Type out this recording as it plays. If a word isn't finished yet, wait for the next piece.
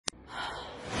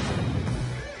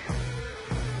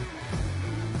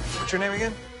What's your name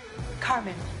again?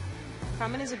 Carmen.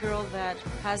 Carmen is a girl that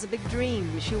has a big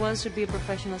dream. She wants to be a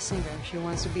professional singer. She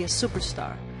wants to be a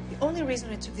superstar. The only reason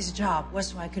I took this job was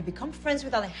so I could become friends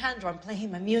with Alejandro and play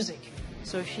him my music.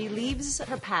 So she leaves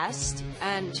her past,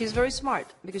 and she's very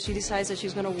smart because she decides that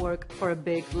she's going to work for a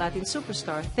big Latin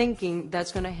superstar, thinking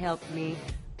that's going to help me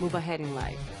move ahead in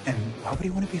life. And why would he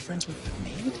want to be friends with the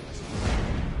maid?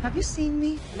 Have you seen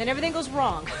me? And then everything goes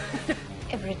wrong.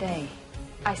 Every day,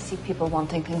 I see people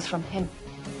wanting things from him.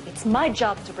 It's my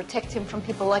job to protect him from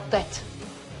people like that.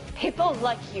 People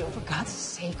like you. For God's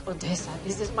sake, Odessa,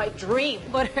 this is my dream.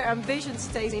 But her ambition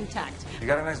stays intact. You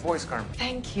got a nice voice, Carmen.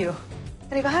 Thank you.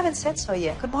 And if I haven't said so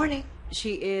yet, good morning.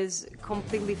 She is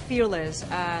completely fearless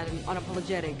and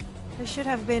unapologetic. I should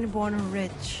have been born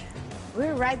rich.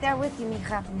 We're right there with you,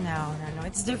 mija. No,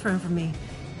 it's different for me.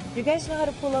 You guys know how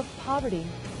to pull off poverty.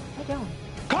 I don't.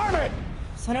 Carmen!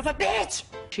 Son of a bitch!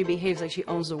 She behaves like she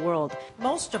owns the world.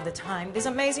 Most of the time, this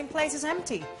amazing place is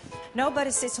empty.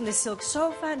 Nobody sits on the silk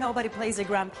sofa, nobody plays the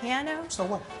grand piano. So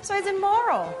what? So it's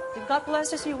immoral. If God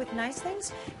blesses you with nice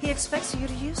things, He expects you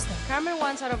to use them. Carmen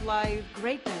wants out of life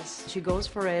greatness. She goes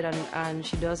for it, and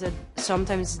she does it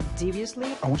sometimes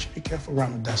deviously. I want you to be careful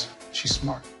around Odessa. She's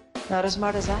smart. Not as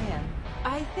smart as I am.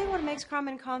 I think what makes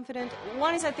Carmen confident,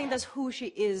 one is I think that's who she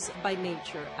is by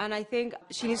nature. And I think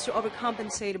she needs to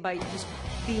overcompensate by just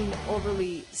being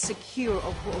overly secure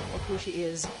of who she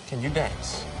is. Can you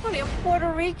dance? Honey, I'm Puerto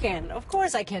Rican. Of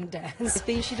course I can dance. I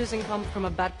think she doesn't come from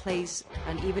a bad place.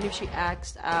 And even if she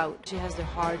acts out, she has the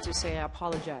heart to say, I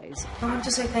apologize. I want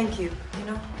to say thank you,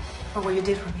 for what you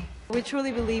did for me. We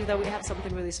truly believe that we have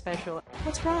something really special.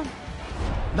 What's wrong?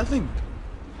 Nothing.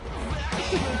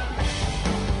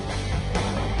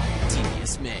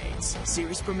 Devious Maids.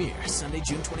 Series premiere Sunday,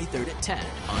 June 23rd at 10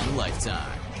 on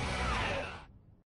Lifetime.